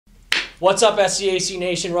What's up, SCAC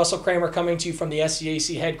Nation? Russell Kramer coming to you from the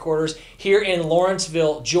SCAC headquarters here in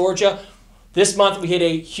Lawrenceville, Georgia. This month we hit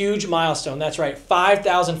a huge milestone. That's right,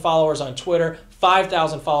 5,000 followers on Twitter.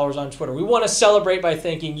 5,000 followers on Twitter. We want to celebrate by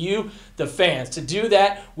thanking you, the fans. To do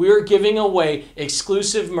that, we are giving away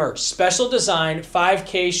exclusive merch, special design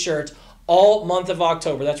 5K shirts all month of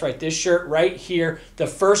October. That's right, this shirt right here. The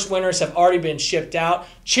first winners have already been shipped out.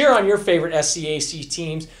 Cheer on your favorite SCAC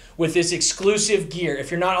teams with this exclusive gear.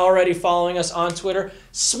 If you're not already following us on Twitter,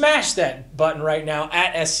 smash that button right now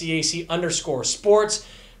at SCAC_sports.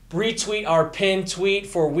 Retweet our pinned tweet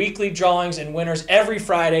for weekly drawings and winners every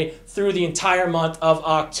Friday through the entire month of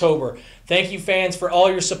October. Thank you, fans, for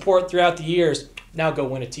all your support throughout the years. Now go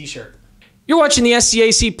win a t-shirt. You're watching the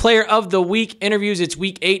SCAC Player of the Week interviews. It's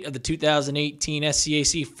Week 8 of the 2018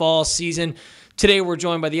 SCAC fall season. Today we're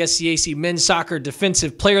joined by the SCAC Men's Soccer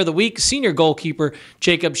Defensive Player of the Week, senior goalkeeper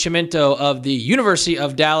Jacob Chimento of the University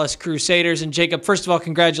of Dallas Crusaders. And Jacob, first of all,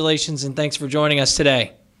 congratulations and thanks for joining us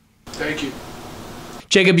today. Thank you.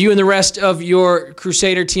 Jacob, you and the rest of your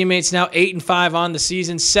Crusader teammates now 8-5 on the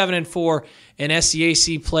season, 7-4 in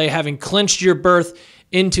SCAC play, having clinched your berth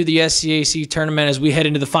into the SCAC tournament as we head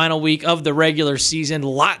into the final week of the regular season.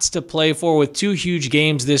 Lots to play for with 2 huge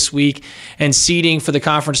games this week and seeding for the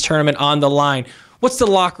conference tournament on the line. What's the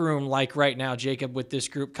locker room like right now, Jacob, with this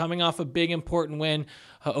group coming off a big important win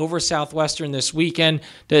over Southwestern this weekend?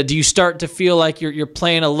 Do you start to feel like you're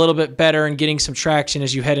playing a little bit better and getting some traction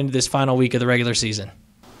as you head into this final week of the regular season?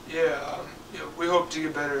 Yeah, we hope to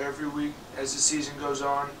get better every week as the season goes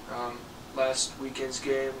on. Last weekend's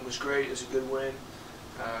game was great. It was a good win.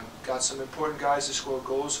 Got some important guys to score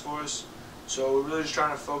goals for us. So we're really just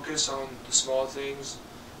trying to focus on the small things,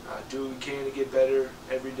 do what we can to get better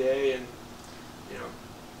every day, and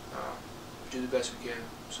do the best we can.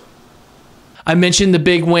 So. I mentioned the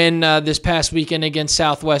big win this past weekend against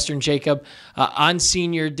Southwestern, Jacob. On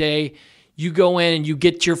senior day, you go in and you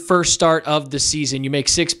get your first start of the season. You make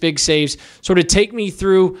 6 big saves. Sort of take me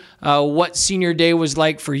through what senior day was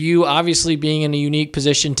like for you, obviously being in a unique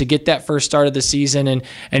position to get that first start of the season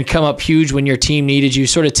and come up huge when your team needed you.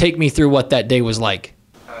 Sort of take me through what that day was like.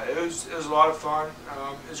 It was a lot of fun.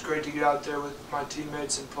 It was great to get out there with my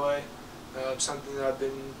teammates and play. Something that I've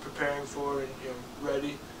been preparing for and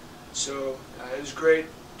ready. So it was great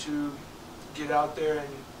to get out there and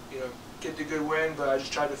get the good win, but I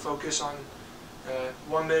just tried to focus on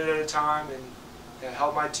 1 minute at a time and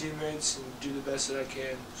help my teammates and do the best that I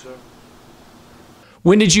can. So.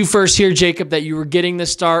 When did you first hear, Jacob, that you were getting the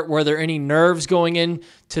start? Were there any nerves going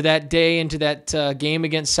into that day, into that game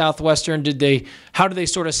against Southwestern? How did they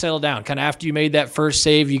sort of settle down? Kind of after you made that first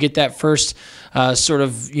save, you get that first sort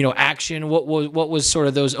of action. What was sort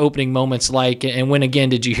of those opening moments like? And when again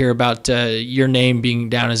did you hear about your name being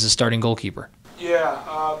down as a starting goalkeeper? Yeah,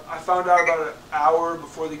 I found out about an hour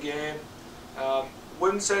before the game.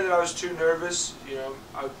 Wouldn't say that I was too nervous.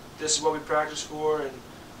 This is what we practice for and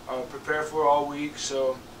prepare for all week.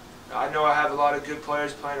 So I know I have a lot of good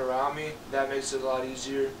players playing around me. That makes it a lot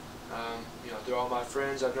easier. They're all my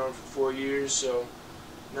friends. I've known them for 4 years. So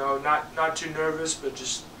no, not too nervous, but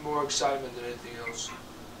just more excitement than anything else.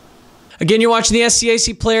 Again, you're watching the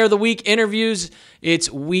SCAC Player of the Week interviews.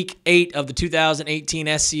 It's Week 8 of the 2018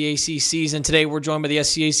 SCAC season. Today, we're joined by the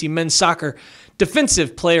SCAC Men's Soccer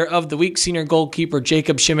Defensive Player of the Week, senior goalkeeper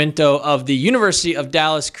Jacob Chimento of the University of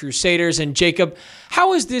Dallas Crusaders. And Jacob,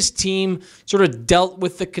 how has this team sort of dealt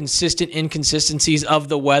with the consistent inconsistencies of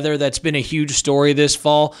the weather that's been a huge story this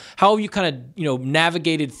fall? How have you kind of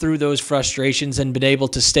navigated through those frustrations and been able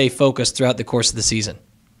to stay focused throughout the course of the season?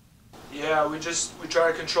 Yeah, we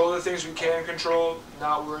try to control the things we can control,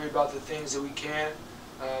 not worry about the things that we can't.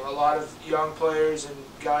 A lot of young players and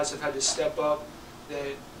guys have had to step up.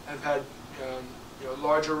 They have had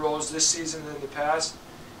larger roles this season than the past,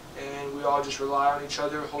 and we all just rely on each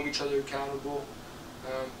other, hold each other accountable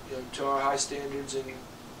to our high standards, and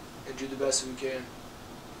do the best that we can.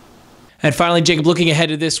 And finally, Jacob, looking ahead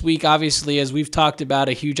to this week, obviously, as we've talked about,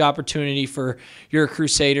 a huge opportunity for your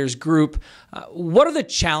Crusaders group. What are the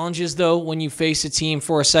challenges, though, when you face a team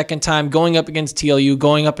for a second time, going up against TLU,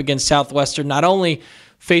 going up against Southwestern, not only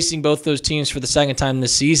facing both those teams for the second time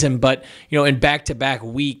this season, but in back-to-back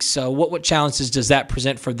weeks? So what challenges does that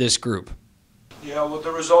present for this group? Yeah, well,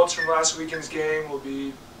 the results from last weekend's game will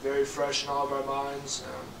be very fresh in all of our minds.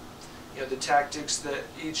 The tactics that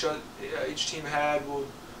each team had will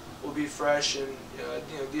be fresh, and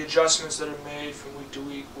the adjustments that are made from week to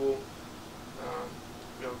week will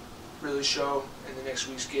really show in the next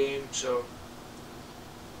week's game. So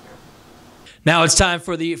now it's time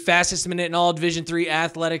for the fastest minute in all Division III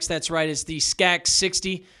athletics. That's right, it's the SCAC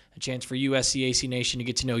 60. a chance for you, SCAC Nation, to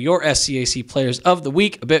get to know your SCAC players of the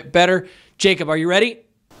week a bit better. Jacob, are you ready?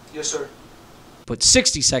 Yes, sir. Put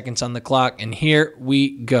 60 seconds on the clock, and here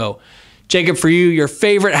we go. Jacob, for you, your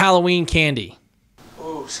favorite Halloween candy?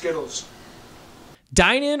 Oh, Skittles.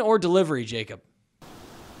 Dine-in or delivery, Jacob?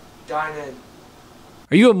 Dine-in.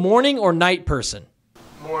 Are you a morning or night person?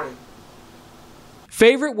 Morning.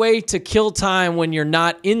 Favorite way to kill time when you're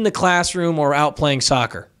not in the classroom or out playing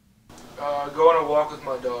soccer? Go on a walk with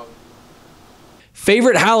my dog.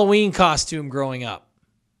 Favorite Halloween costume growing up?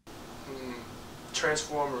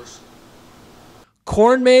 Transformers.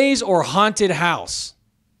 Corn maze or haunted house?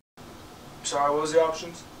 Sorry, what was the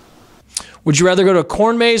options? Would you rather go to a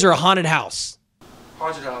corn maze or a haunted house?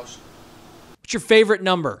 Haunted house. What's your favorite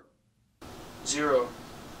number? 0.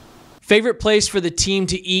 Favorite place for the team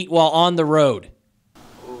to eat while on the road?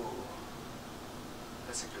 Ooh,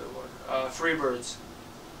 that's a good one. Freebirds.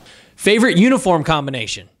 Favorite uniform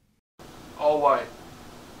combination? All white.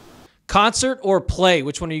 Concert or play?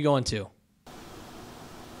 Which one are you going to?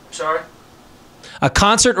 Sorry? A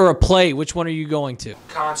concert or a play? Which one are you going to?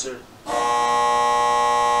 Concert.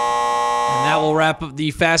 And that will wrap up the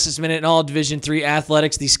fastest minute in all Division III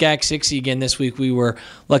athletics, the SCAC 60. Again, this week we were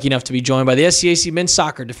lucky enough to be joined by the SCAC Men's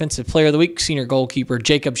Soccer Defensive Player of the Week, senior goalkeeper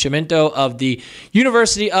Jacob Chimento of the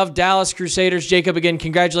University of Dallas Crusaders. Jacob, again,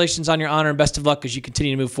 congratulations on your honor and best of luck as you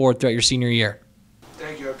continue to move forward throughout your senior year.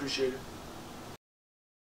 Thank you. I appreciate it.